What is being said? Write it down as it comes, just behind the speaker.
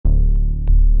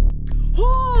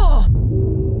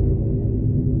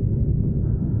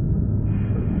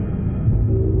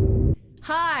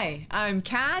Hi, I'm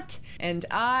Kat, and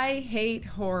I hate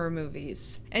horror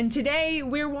movies. And today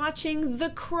we're watching The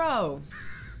Crow.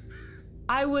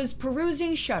 I was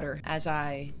perusing Shudder, as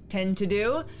I tend to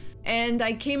do, and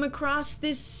I came across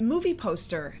this movie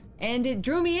poster, and it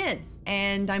drew me in.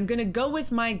 And I'm gonna go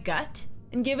with my gut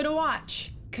and give it a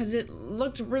watch, because it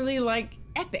looked really, like,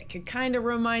 epic. It kind of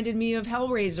reminded me of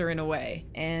Hellraiser in a way,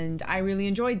 and I really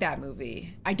enjoyed that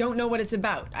movie. I don't know what it's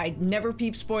about. I never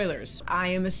peep spoilers. I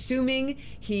am assuming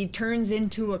he turns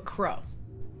into a crow.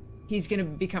 He's gonna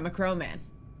become a crow man.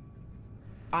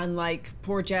 Unlike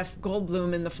poor Jeff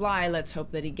Goldblum in The Fly, let's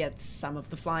hope that he gets some of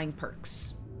the flying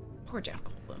perks. Poor Jeff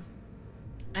Goldblum.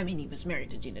 I mean, he was married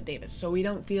to Gina Davis, so we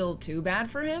don't feel too bad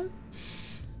for him.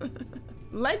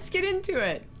 Let's get into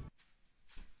it.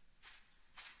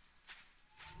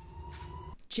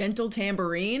 Gentle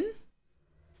Tambourine?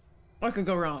 What could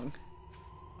go wrong?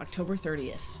 October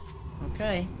 30th.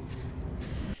 Okay.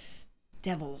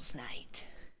 Devil's Night.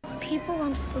 People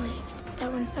once believed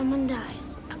that when someone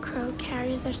dies, a crow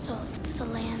carries their soul to the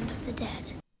land of the dead.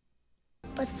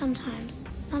 But sometimes,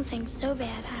 something so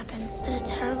bad happens that a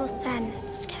terrible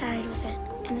sadness is carried with it,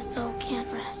 and the soul can't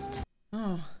rest.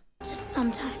 Oh. Just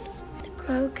sometimes, the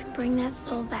crow could bring that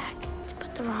soul back to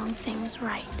put the wrong things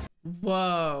right.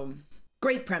 Whoa.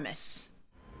 Great premise.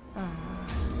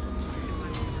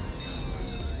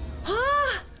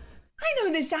 Huh? I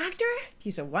know this actor.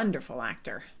 He's a wonderful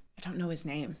actor. I don't know his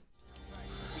name.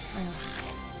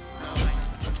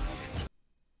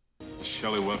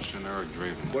 Shelley Webster and Eric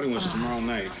Draven. Wedding was tomorrow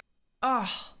night. Oh.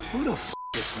 Who the f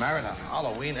gets married on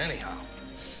Halloween anyhow?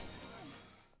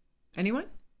 Anyone?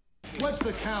 What's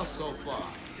the count so far?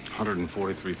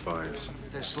 143 fires.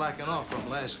 They're slacking off from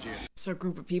last year. So a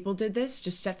group of people did this?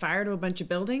 Just set fire to a bunch of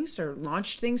buildings or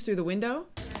launched things through the window?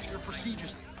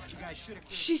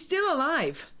 She's still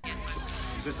alive.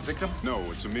 Is this the victim? No,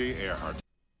 it's Amelia Earhart.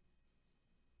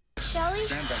 Shelley?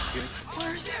 Stand back, kid.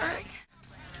 Where's Eric?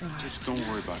 Just don't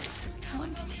worry about it. Tell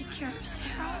him to take care of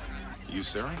Sarah. You,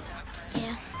 Sarah?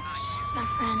 Yeah, she's my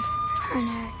friend. Her and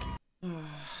Eric.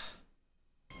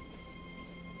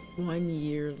 1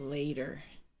 year later.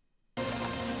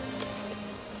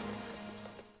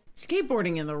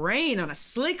 Skateboarding in the rain on a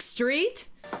slick street?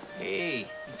 Hey,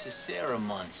 it's a Sarah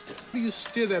monster. How do you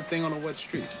steer that thing on a wet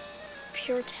street?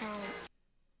 Pure talent.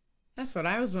 That's what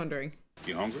I was wondering.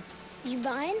 You hungry? You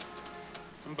buying?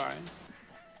 I'm buying.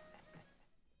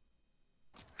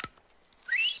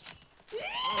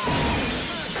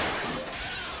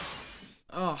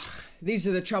 Ugh, these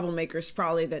are the troublemakers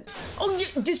probably that... Oh,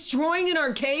 destroying an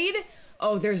arcade?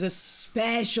 Oh, there's a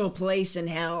special place in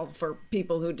hell for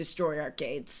people who destroy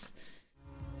arcades.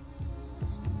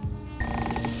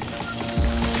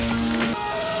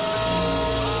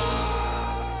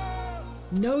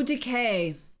 No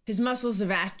decay. His muscles have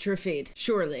atrophied,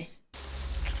 surely.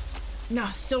 No,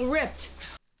 still ripped.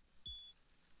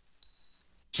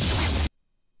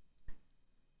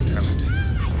 Damn it.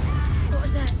 What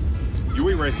was that? You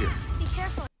wait right here. Be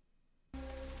careful.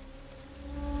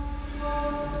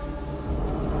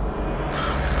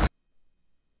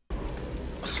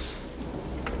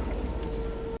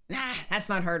 Nah, that's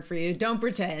not hard for you. Don't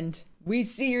pretend. We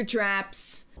see your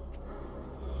traps.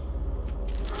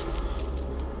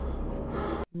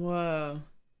 Whoa.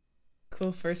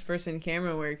 Cool first-person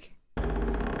camera work.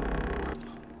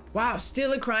 Wow,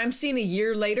 still a crime scene a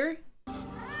year later?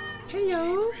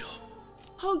 Hello?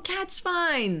 Oh, Cat's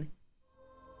fine.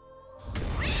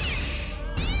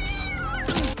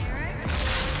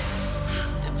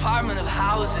 Department of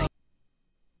Housing.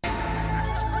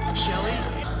 Shelley?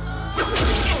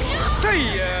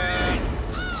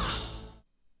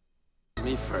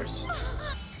 Me first.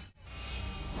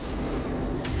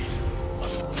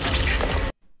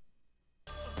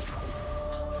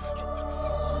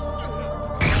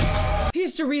 He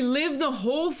has to relive the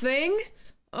whole thing?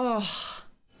 Ugh.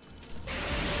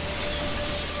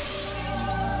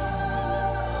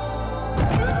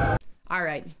 All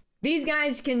right, these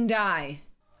guys can die.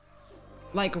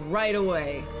 Like right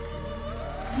away.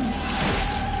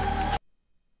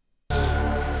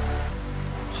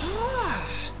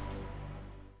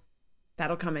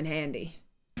 That'll come in handy.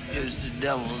 Here's the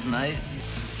devil's night.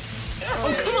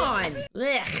 Oh, come on!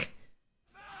 Ugh.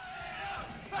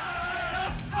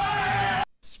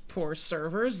 These poor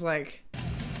servers, like...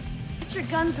 Put your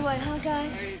guns away, huh,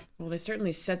 guys? Well, they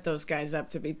certainly set those guys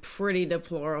up to be pretty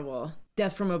deplorable.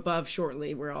 Death from above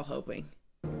shortly, we're all hoping.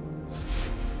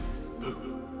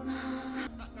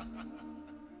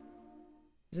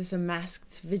 Is this a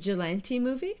masked vigilante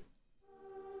movie?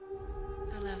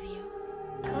 I love you.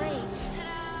 Great.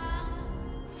 Ta-da!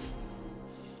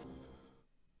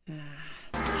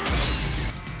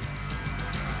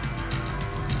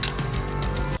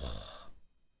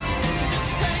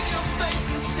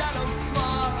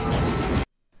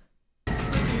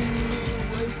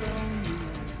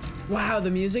 Wow,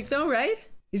 the music though, right?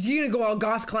 Is he gonna go all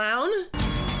goth clown?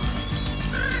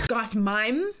 Goth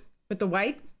mime with the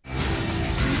white?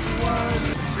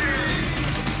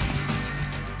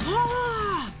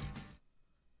 Ah!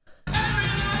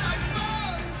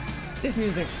 This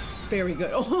music's very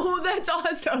good. Oh, that's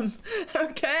awesome.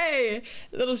 Okay,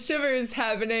 little shivers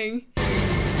happening.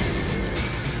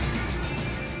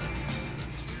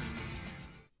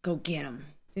 Go get him.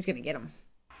 He's gonna get him.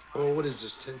 Oh, what is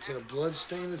this, 10 blood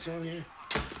stain that's on here?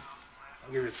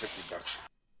 I'll give you $50.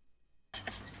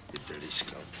 You dirty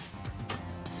skunk.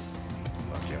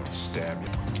 Lucky I would stab you.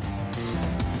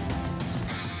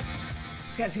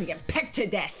 This guy's gonna get pecked to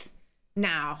death.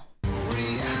 Now.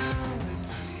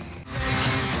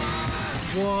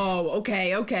 Whoa,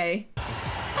 okay, okay.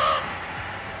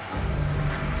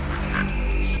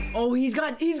 Oh, he's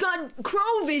got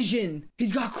crow vision.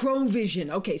 He's got crow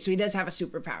vision. Okay, so he does have a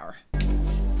superpower.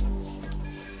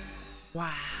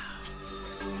 Wow.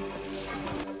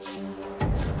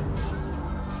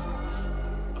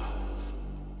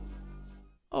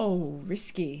 Oh,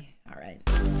 risky. All right.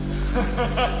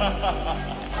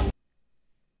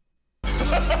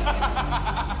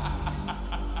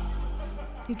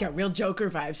 He's got real Joker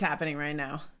vibes happening right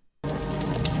now.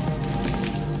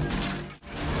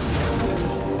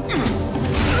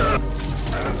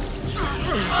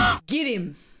 Get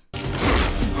him.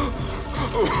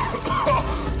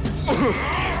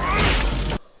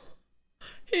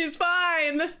 He's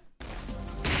fine.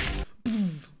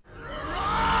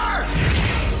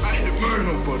 I didn't murder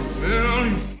nobody,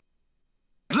 man.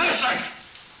 Listen!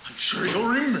 I'm sure you'll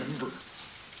remember.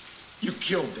 You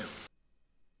killed them.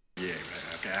 Yeah,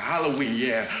 man, okay. Halloween,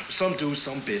 yeah. Some dude,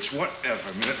 some bitch,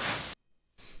 whatever, man.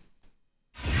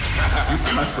 You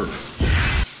cut her.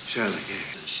 Shelly, yeah.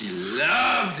 She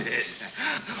loved it.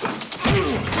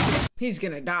 He's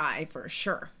gonna die for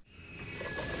sure.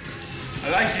 I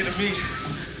like you to meet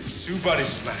two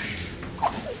buddies of mine.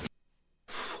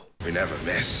 We never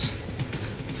miss.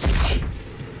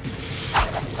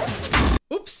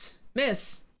 Oops,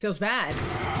 miss. Feels bad.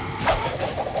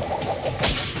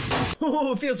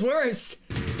 Oh, it feels worse.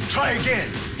 Try again.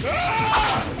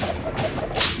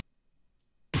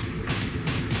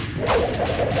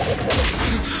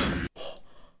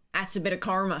 That's a bit of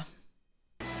karma.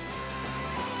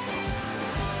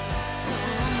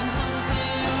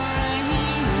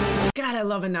 God, I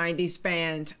love a 90s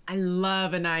band. I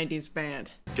love a 90s band.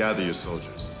 Gather your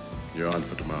soldiers. You're on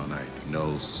for tomorrow night.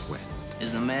 No sweat.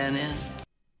 Is the man in?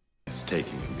 He's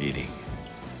taking a meeting.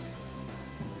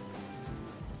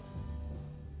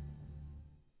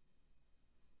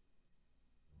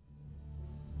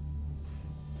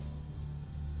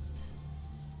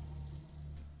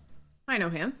 I know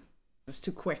him. It was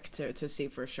too quick to see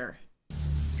for sure.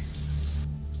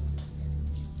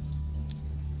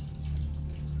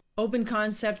 Open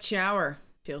concept shower.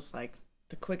 Feels like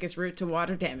the quickest route to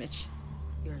water damage.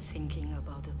 You're thinking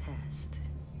about the past.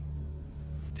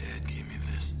 Dad gave me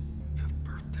this. 5th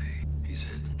birthday. He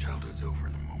said, childhood's over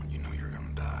in the moment you know you're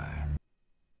gonna die.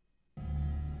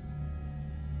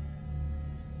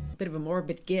 Bit of a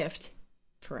morbid gift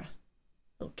for a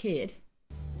little kid.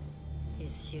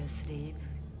 Is she asleep?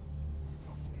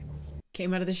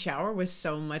 Came out of the shower with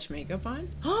so much makeup on.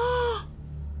 I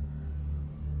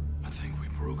think we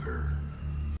broke her.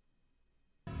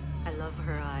 I love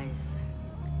her eyes.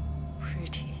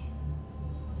 Pretty.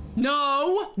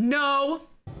 No, no.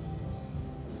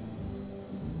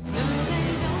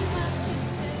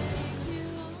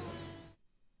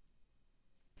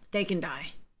 They can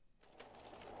die.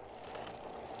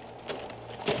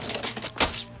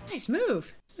 Nice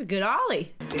move. This is a good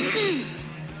ollie.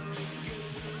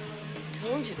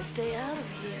 Told you to stay out of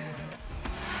here.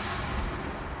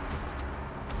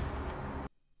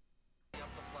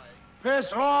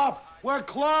 Piss off! We're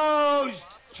closed!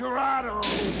 Gerardo!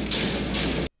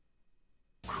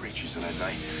 Creatures in the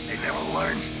night, they never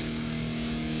learn.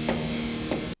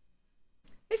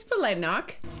 Nice polite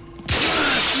knock.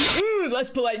 Ooh, less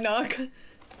polite knock.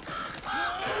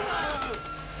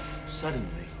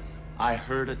 Suddenly, I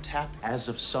heard a tap as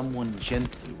of someone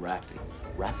gently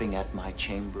rapping at my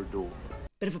chamber door.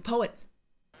 Bit of a poet.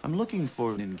 I'm looking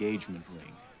for an engagement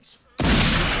ring.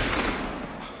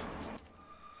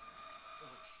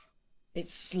 It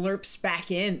slurps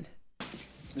back in.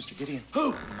 Mr. Gideon,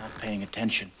 you're not paying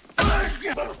attention.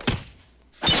 It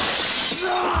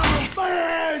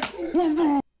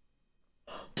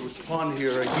was pawned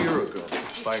here a year ago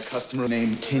by a customer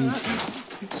named Tintin.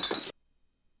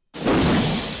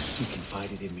 He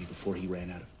confided in me before he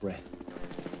ran out of breath.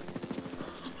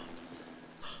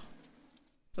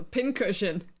 It's a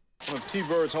pincushion. One of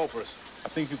T-Bird's helpers. I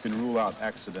think you can rule out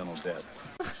accidental death.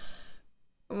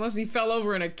 Unless he fell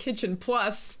over in a kitchen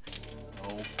plus.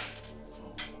 No.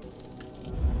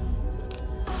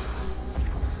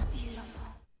 Beautiful.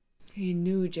 He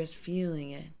knew just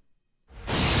feeling it.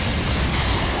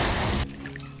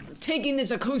 I'm taking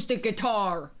this acoustic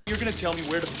guitar. You're gonna tell me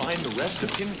where to find the rest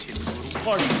of Tintin's little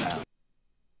party pal.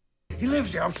 He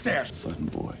lives downstairs. Fun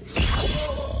boy.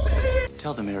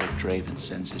 Tell them Eric Draven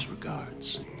sends his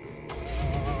regards.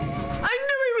 I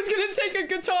knew he was gonna take a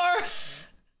guitar.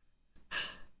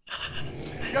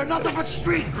 You're nothing but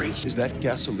street grease. Is that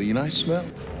gasoline I smell?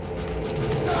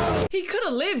 He could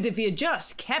have lived if he had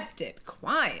just kept it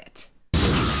quiet.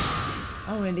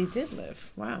 Oh, and he did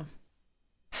live. Wow.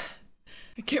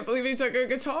 I can't believe he took a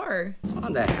guitar.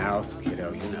 On the house,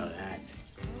 kiddo, you know that.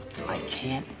 I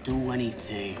can't do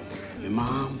anything. Your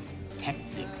mom,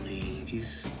 technically,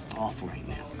 she's off right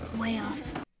now. Way off.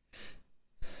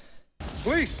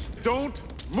 Police, don't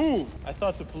move. I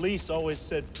thought the police always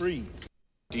said freeze.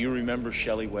 Do you remember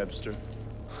Shelley Webster?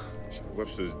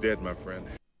 Webster's dead, my friend.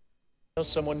 Know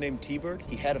someone named T-Bird?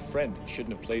 He had a friend who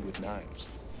shouldn't have played with knives.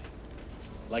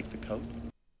 Like the coat?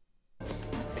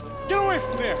 Get away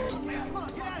from there!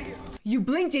 You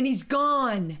blinked and he's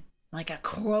gone. Like a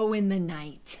crow in the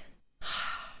night.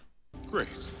 Great.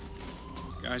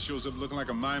 Guy shows up looking like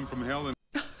a mime from hell and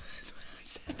That's what I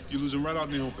said. you lose him right out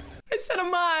in the open. I said a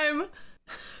mime.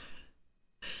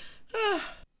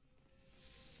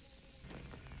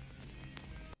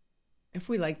 If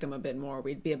we liked them a bit more,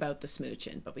 we'd be about the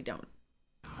smooching, but we don't.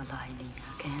 Aligning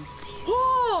against you.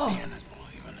 Oh! Santa's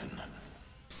believing in it.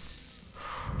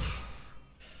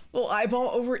 Little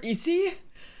eyeball over Arici.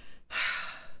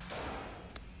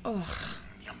 Ugh.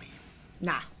 Yummy.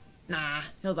 Nah,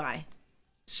 he'll die.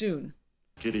 Soon.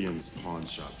 Gideon's pawn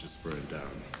shop just burned down.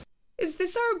 Is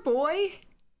this our boy?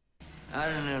 I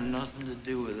didn't have nothing to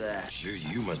do with that. Sure,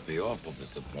 you must be awful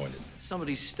disappointed.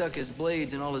 Somebody stuck his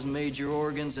blades in all his major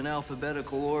organs in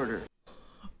alphabetical order.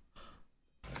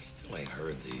 I still ain't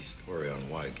heard the story on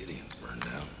why Gideon's burned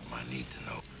down. I need to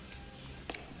know.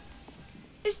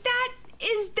 Is that...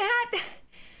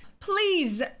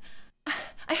 Please.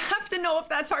 I have to know if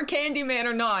that's our Candyman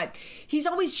or not. He's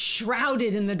always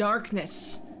shrouded in the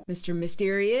darkness. Mr.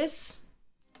 Mysterious.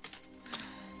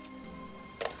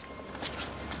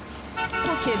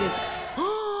 Poor kid is...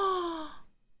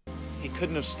 He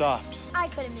couldn't have stopped. I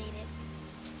could have made it.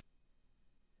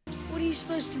 What are you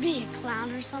supposed to be, a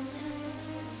clown or something?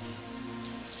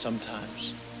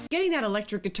 Sometimes. Getting that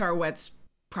electric guitar wet's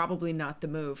probably not the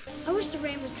move. I wish the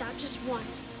rain would stop just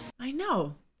once. I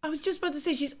know. I was just about to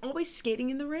say she's always skating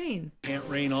in the rain. Can't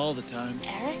rain all the time.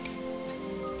 Eric?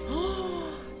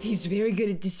 He's very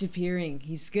good at disappearing.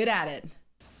 He's good at it.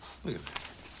 Look at that.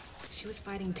 She was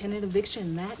fighting tenant eviction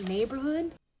in that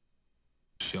neighborhood?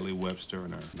 Shelley Webster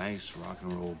and her nice rock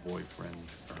and roll boyfriend,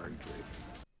 Eric Draven.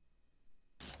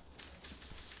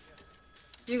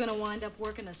 You're gonna wind up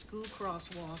working a school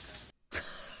crosswalk.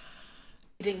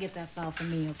 You didn't get that file from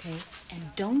me, okay?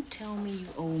 And don't tell me you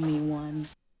owe me one.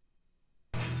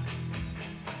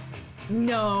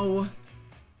 No.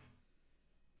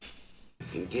 You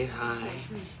can get high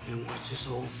and watch this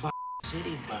whole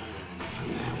city burn from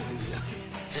that window.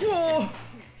 Whoa.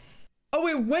 Oh,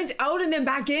 it went out and then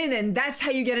back in, and that's how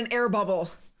you get an air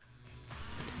bubble.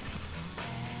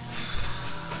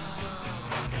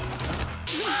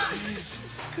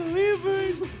 Come here,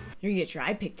 bird. You're gonna get your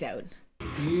eye picked out.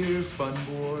 Here, fun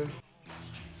boy.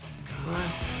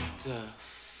 What the...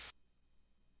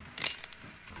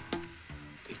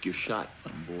 Take your shot,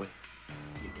 fun boy.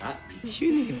 You got me.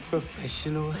 You need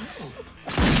professional help.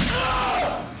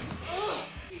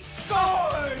 He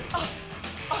scored!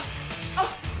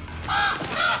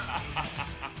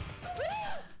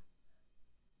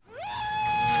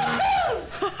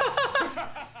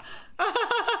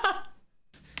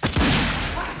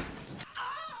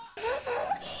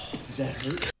 Does that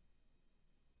hurt?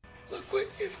 Look what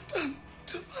you've done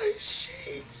to my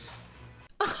sheets.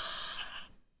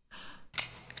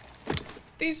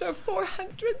 These are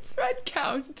 400 thread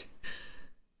count.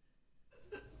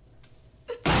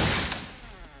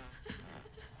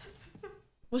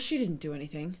 Well, she didn't do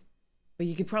anything, but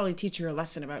you could probably teach her a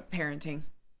lesson about parenting,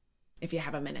 if you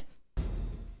have a minute.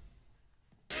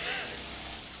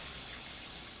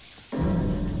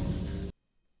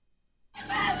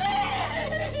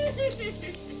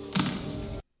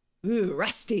 Ooh,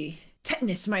 rusty.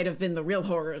 Tetanus might have been the real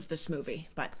horror of this movie,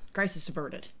 but crisis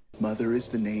averted. Mother is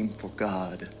the name for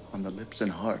God on the lips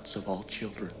and hearts of all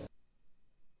children.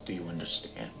 Do you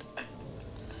understand?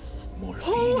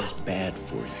 Morphine is bad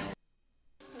for you.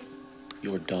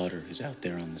 Your daughter is out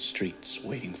there on the streets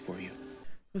waiting for you.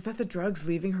 Was that the drugs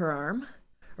leaving her arm?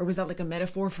 Or was that like a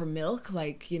metaphor for milk?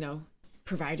 Like, you know,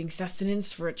 providing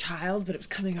sustenance for a child, but it was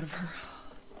coming out of her.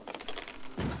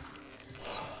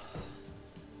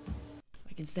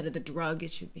 Like instead of the drug,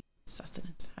 it should be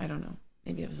sustenance. I don't know.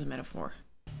 Maybe it was a metaphor.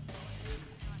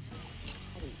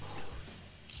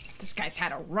 This guy's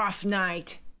had a rough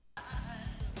night.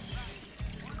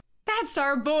 That's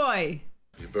our boy.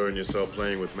 You burn yourself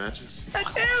playing with matches?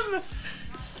 That's him.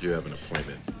 You have an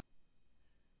appointment.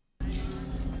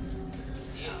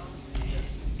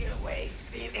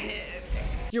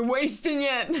 You're wasting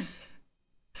it.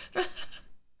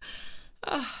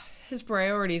 His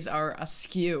priorities are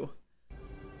askew.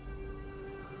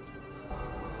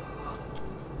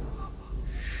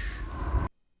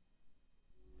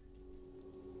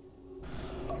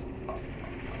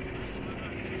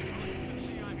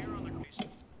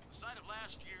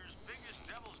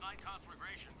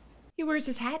 He wears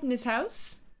his hat in his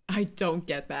house? I don't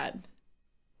get that.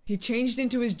 He changed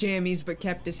into his jammies but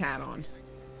kept his hat on.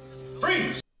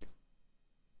 Freeze!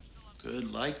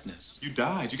 Good likeness. You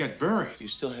died. You got buried. You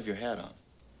still have your hat on.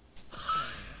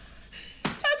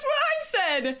 That's what I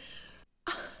said!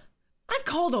 I've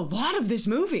called a lot of this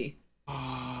movie.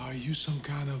 Are you some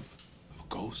kind of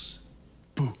ghost?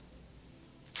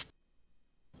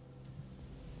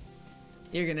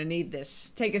 You're gonna need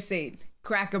this. Take a seat.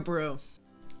 Crack a brew.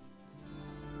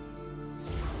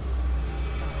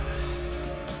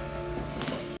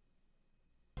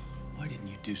 Why didn't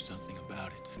you do something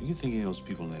about it? You think any of those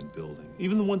people in that building,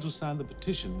 even the ones who signed the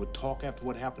petition, would talk after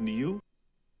what happened to you?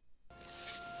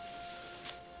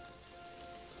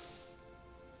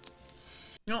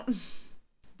 No.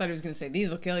 Thought he was gonna say, these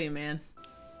will kill you, man.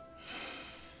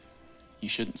 You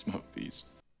shouldn't smoke these.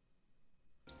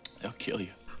 They'll kill you.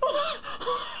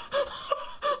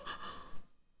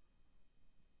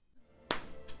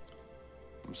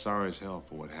 I'm sorry as hell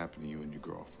for what happened to you and your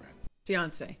girlfriend.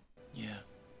 Fiance. Yeah.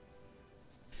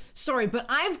 Sorry, but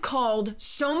I've called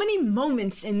so many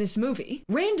moments in this movie.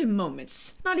 Random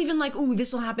moments. Not even like, ooh,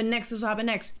 this will happen next, this will happen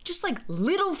next. Just like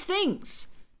little things.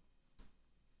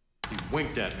 He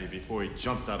winked at me before he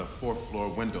jumped out a fourth-floor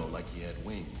window like he had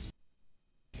wings.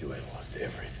 You had lost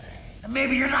everything.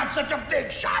 Maybe you're not such a big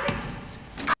shotty.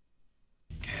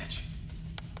 Catch.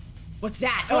 What's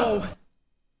that? Oh.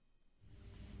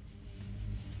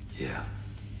 Yeah,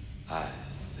 I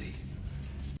see.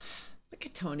 Look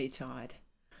at Tony Todd.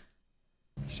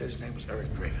 He said his name was Eric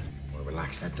Draven. Wanna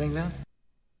relax that thing now?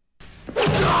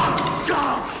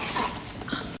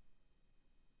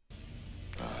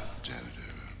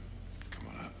 Janitor, come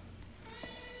on up.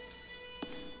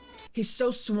 He's so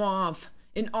suave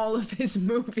in all of his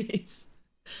movies.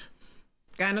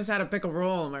 Guy knows how to pick a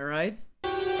role, am I right?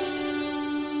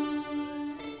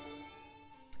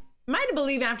 Am I to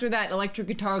believe after that electric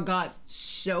guitar got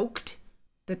soaked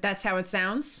that that's how it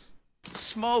sounds?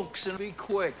 Smokes and be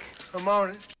quick. Come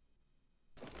on.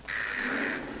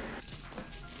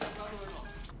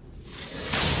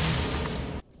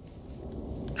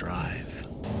 Drive.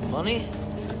 Money?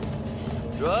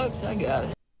 Drugs? I got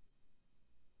it.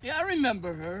 Yeah, I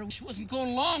remember her. She wasn't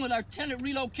going along with our tenant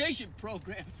relocation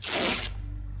program.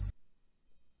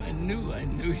 I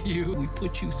knew you. We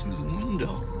put you through the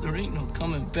window. There ain't no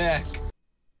coming back.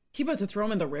 He about to throw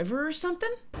him in the river or something?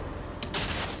 No,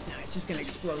 he's just gonna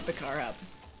explode the car up.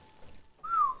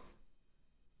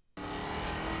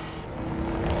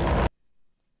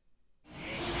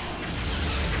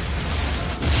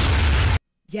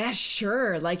 Yeah,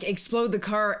 sure. Like, explode the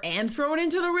car and throw it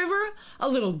into the river? A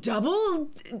little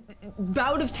double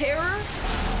bout of terror?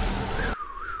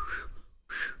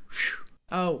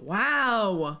 Oh,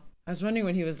 wow. I was wondering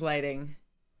what he was lighting.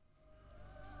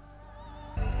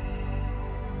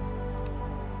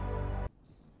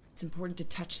 It's important to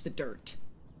touch the dirt.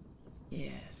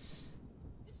 Yes.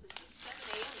 This is the 7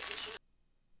 a.m. edition.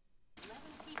 11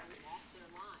 people lost their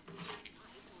lives that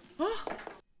night. Oh.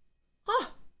 Oh.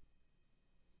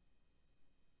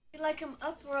 You like him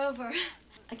up or over?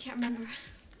 I can't remember.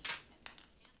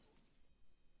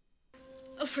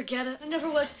 Oh, forget it. I never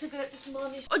was too good at this,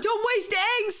 Mommy. Oh, don't waste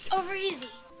eggs! Over easy.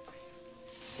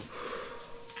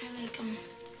 I like him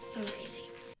over easy.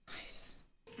 Nice.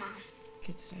 Mom.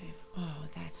 Good save. Oh,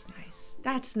 that's nice.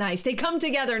 That's nice. They come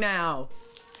together now.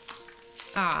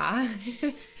 Ah.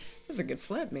 That's a good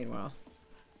flip, meanwhile.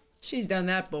 She's done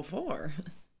that before.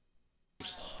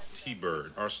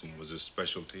 T-Bird. Arson was his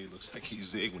specialty. Looks like he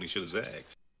zigged when he should have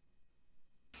zagged.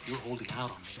 You're holding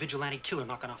out on me. Vigilante killer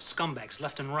knocking off scumbags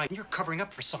left and right. You're covering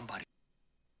up for somebody.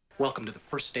 Welcome to the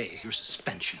first day of your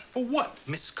suspension. For what?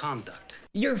 Misconduct.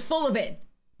 You're full of it.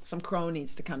 Some crow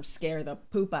needs to come scare the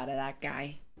poop out of that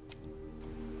guy.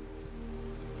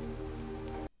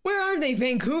 Are they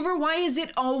Vancouver? Why is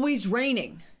it always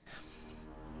raining?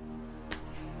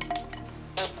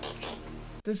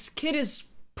 This kid is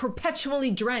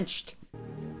perpetually drenched.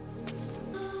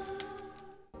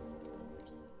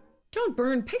 Don't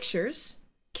burn pictures.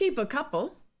 Keep a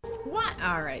couple. What?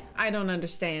 Alright, I don't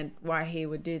understand why he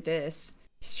would do this.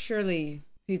 Surely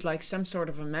he'd like some sort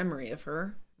of a memory of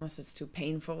her. Unless it's too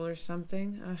painful or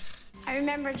something. Ugh. I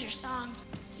remembered your song.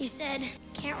 You said,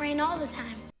 can't rain all the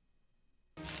time.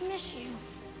 I miss you.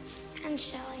 And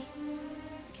Shelly.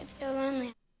 Gets so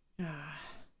lonely. Ah,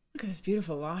 look at this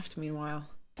beautiful loft, meanwhile.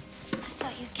 I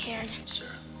thought you cared. Sir,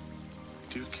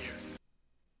 do care.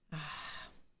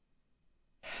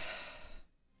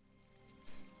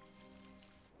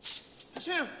 That's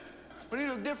him, but he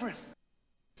looked different.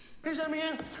 He sent me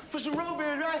in for some road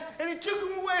beers, right? And he took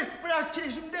him away, but I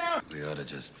chased him down. We ought to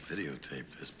just videotape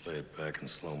this, play it back in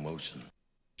slow motion.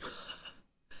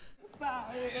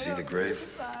 See the grave?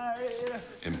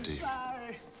 Empty.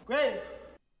 Grave.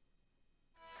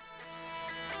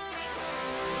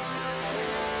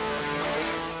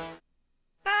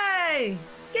 Hey!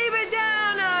 Keep it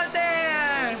down out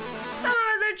there! Some of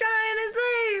us are trying to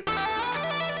sleep!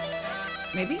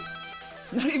 Maybe?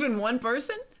 Not even one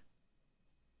person?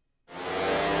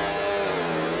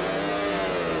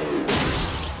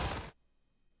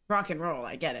 Rock and roll,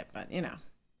 I get it, but you know,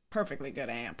 perfectly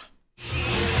good amp.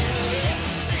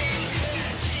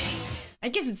 I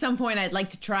guess at some point I'd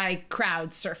like to try crowd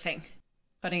surfing.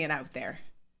 Putting it out there.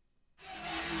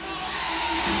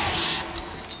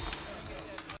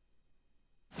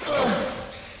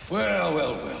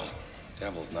 Well.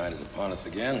 Devil's night is upon us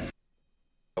again.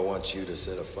 I want you to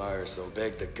set a fire so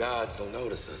beg the gods will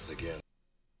notice us again.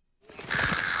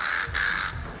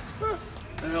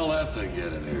 The hell that thing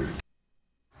get in here?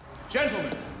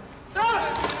 Gentlemen!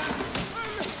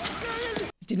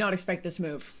 Did not expect this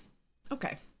move.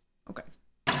 Okay.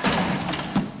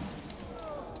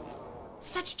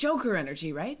 Such Joker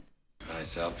energy, right?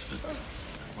 Nice outfit.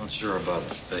 Not sure about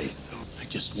the face, though. I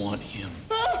just want him.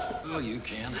 Oh, you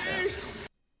can have him.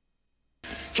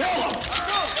 Kill him!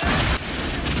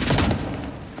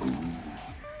 Ooh,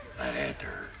 that had to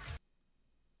hurt.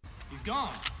 He's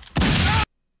gone.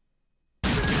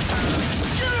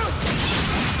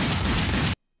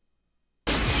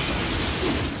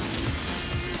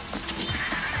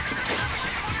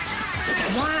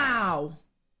 Wow.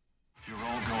 You're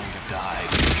all going to die.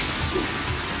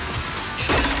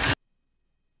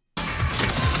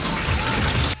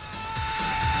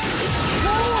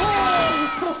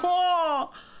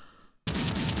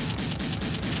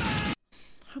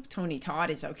 Hope Tony Todd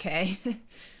is okay.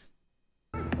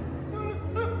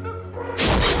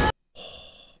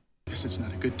 Guess it's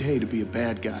not a good day to be a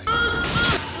bad guy.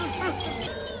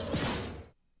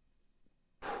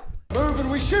 Move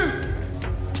and we shoot!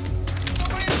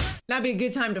 That'd be a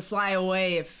good time to fly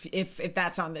away if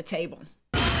that's on the table.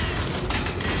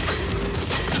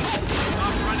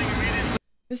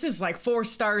 This is like 4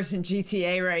 stars in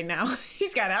GTA right now.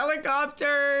 He's got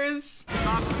helicopters.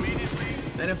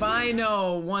 And if I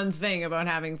know one thing about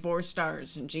having 4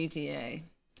 stars in GTA,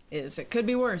 is it could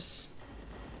be worse.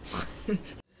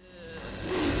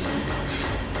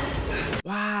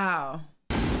 Wow.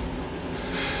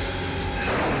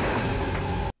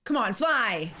 Come on,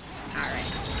 fly. All right.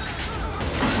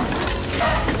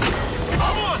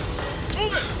 Come on!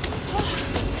 Move it!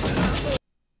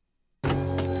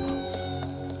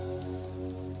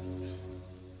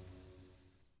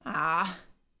 Ah,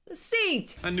 the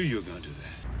seat. I knew you were gonna do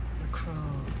that. The crow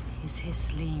is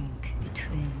his link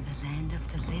between the land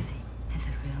of the living and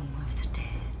the realm of the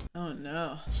dead. Oh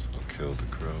no. So kill the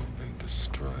crow and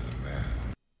destroy the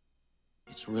man.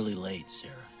 It's really late,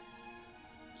 Sarah.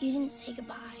 You didn't say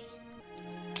goodbye.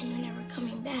 And you're never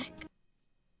coming back.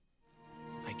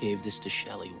 I gave this to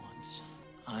Shelly once.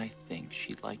 I think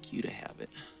she'd like you to have it.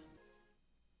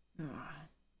 Ah.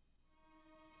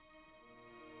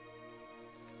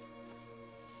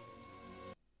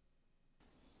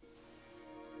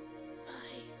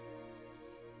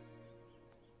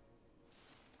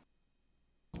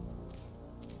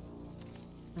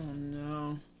 Oh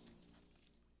no.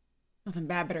 Nothing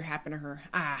bad better happen to her.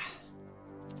 Ah.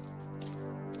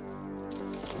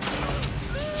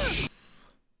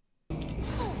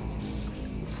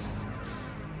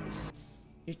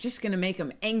 You're just gonna make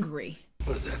him angry.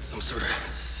 What is that, some sort of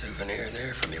souvenir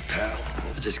there from your pal?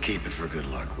 We'll just keep it for good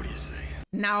luck, what do you say?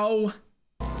 No.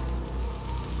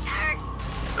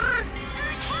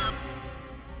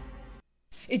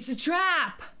 It's a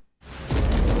trap.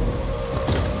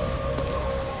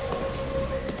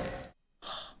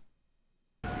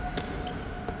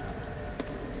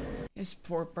 This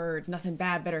poor bird. Nothing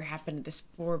bad better happen to this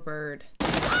poor bird.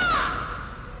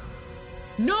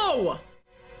 No!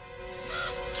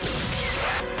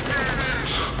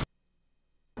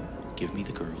 Give me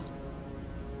the girl,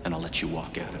 and I'll let you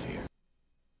walk out of here.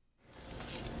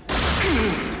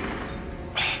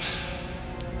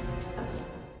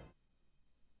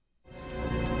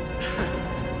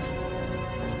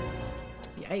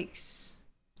 Yikes.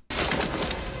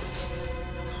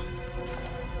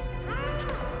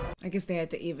 I guess they had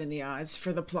to even the odds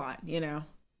for the plot, you know.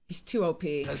 He's too OP.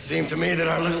 It seemed to me that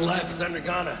our little life has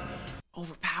undergone a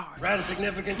overpowered. rather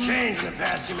significant change in the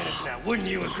past few minutes now. Wouldn't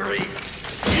you agree?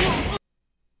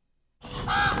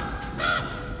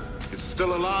 It's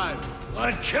still alive.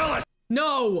 I'd kill it.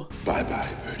 No.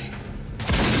 Bye-bye, Birdie.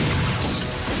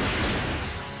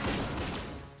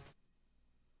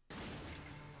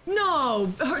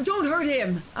 No, don't hurt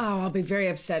him. Oh, I'll be very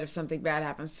upset if something bad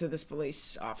happens to this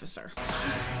police officer.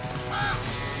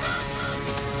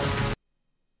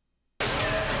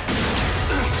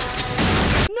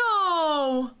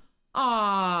 No!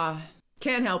 Ah,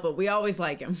 can't help it. We always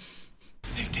like him.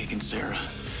 They've taken Sarah.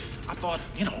 I thought,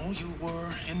 you know, you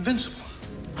were invincible.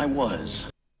 I was.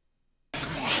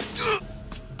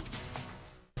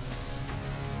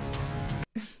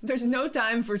 There's no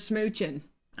time for smooching.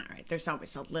 All right, there's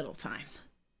always a little time.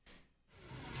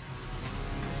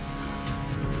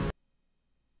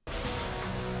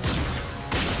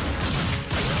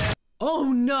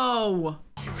 Oh no!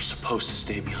 You were supposed to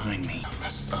stay behind me. I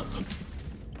messed up.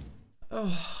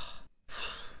 Oh.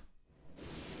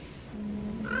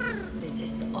 This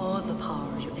is all the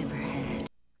power you ever had.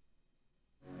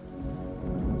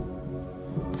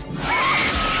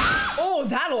 Oh,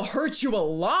 that'll hurt you a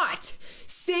lot.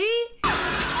 See?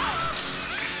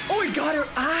 Oh, he got her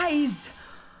eyes.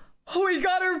 Oh, he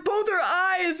got her, both her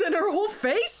eyes and her whole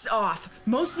face off.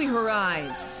 Mostly her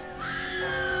eyes.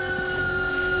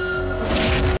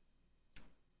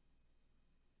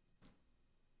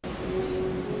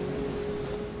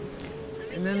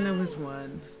 And then there was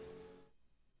one.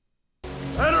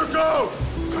 Let her go!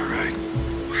 All right.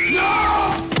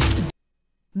 No!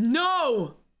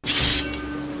 No!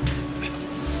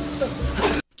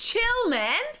 Chill,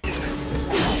 man!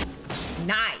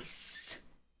 Nice.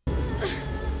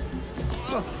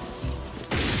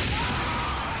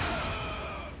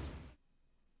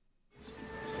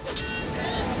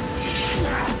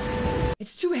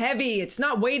 It's too heavy. It's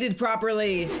not weighted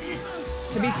properly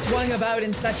to be swung about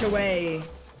in such a way.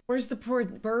 Where's the poor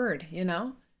bird, you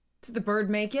know? Did the bird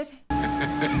make it?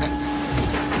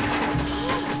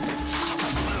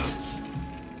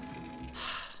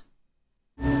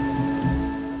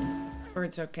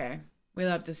 Bird's okay. We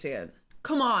love to see it.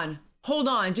 Come on. Hold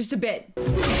on just a bit. Oh,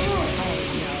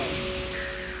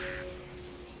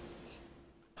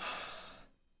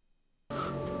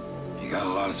 no. You got a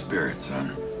lot of spirit,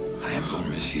 son. I am gonna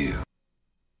miss you.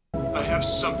 I have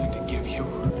something to give you.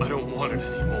 I don't want it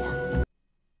anymore.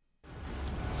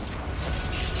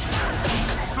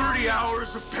 30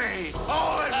 hours of pain,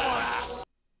 all at once.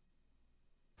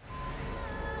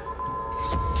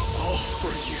 All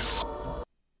for you.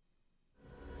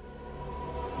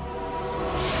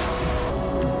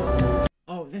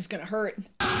 Oh, this is gonna hurt.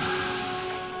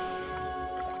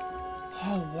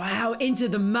 Oh, wow. Into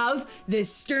the mouth, the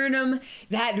sternum.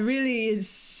 That really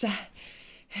is...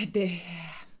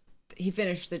 he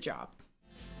finished the job.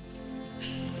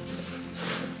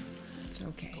 It's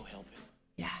okay. Go help him.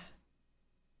 Yeah.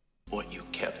 What you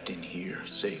kept in here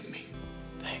saved me.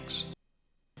 Thanks.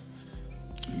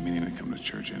 I'm meaning to come to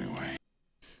church anyway.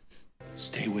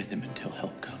 Stay with him until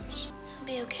help comes. He'll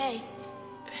be okay,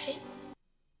 right?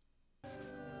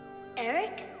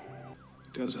 Eric?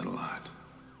 He does that a lot.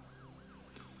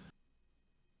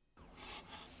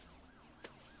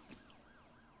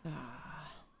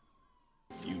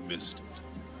 You missed it.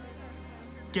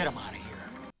 Get him out of here.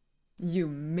 You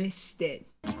missed it.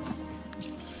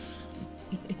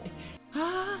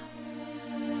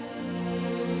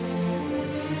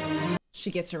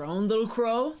 She gets her own little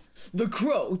crow. The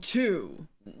crow, too.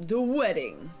 The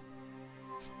wedding.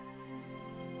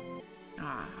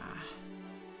 Ah,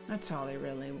 that's all they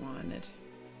really wanted.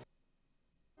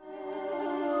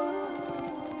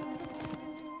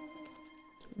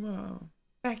 Whoa.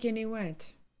 Back in he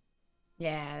went.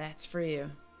 Yeah, that's for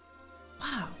you.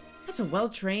 Wow, that's a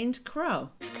well-trained crow.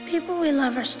 If the people we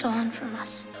love are stolen from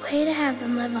us, the way to have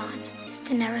them live on is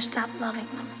to never stop loving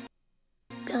them.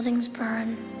 Buildings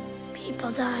burn, people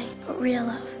die, but real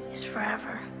love is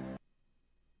forever.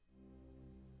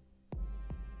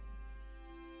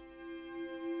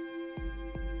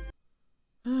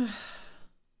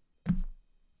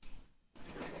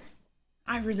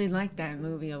 I really liked that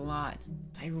movie a lot.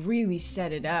 I really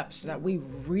set it up so that we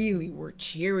really were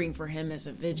cheering for him as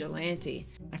a vigilante.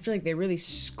 I feel like they really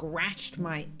scratched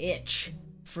my itch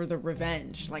for the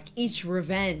revenge. Like each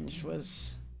revenge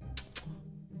was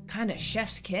kind of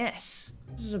chef's kiss.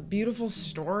 This is a beautiful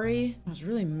story. I was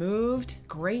really moved.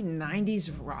 Great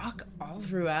 90s rock all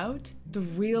throughout. The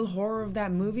real horror of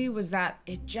that movie was that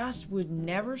it just would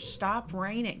never stop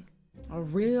raining. A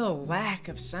real lack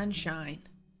of sunshine.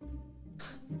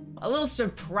 A little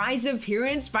surprise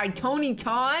appearance by Tony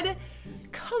Todd?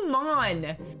 Come on!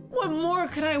 What more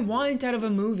could I want out of a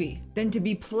movie than to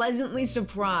be pleasantly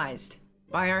surprised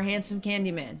by our handsome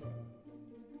Candyman?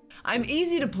 I'm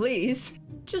easy to please.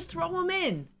 Just throw him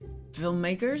in.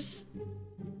 Filmmakers?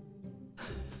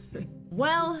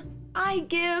 Well, I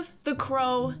give The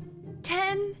Crow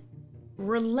 10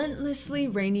 relentlessly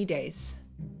rainy days.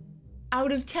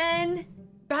 Out of 10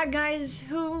 bad guys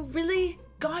who really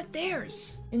got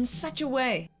theirs in such a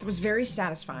way that was very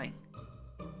satisfying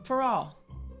for all.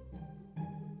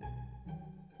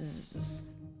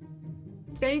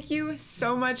 Thank you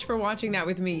so much for watching that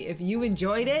with me. If you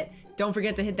enjoyed it, don't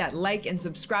forget to hit that like and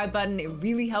subscribe button. It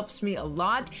really helps me a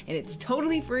lot, and it's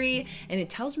totally free, and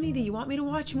it tells me that you want me to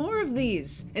watch more of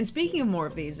these. And speaking of more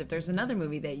of these, if there's another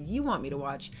movie that you want me to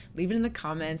watch, leave it in the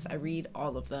comments. I read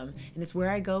all of them, and it's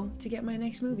where I go to get my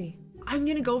next movie. I'm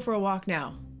gonna go for a walk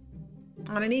now,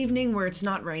 on an evening where it's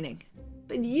not raining.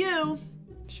 But you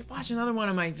should watch another one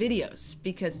of my videos,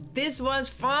 because this was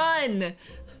fun!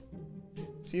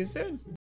 See you soon.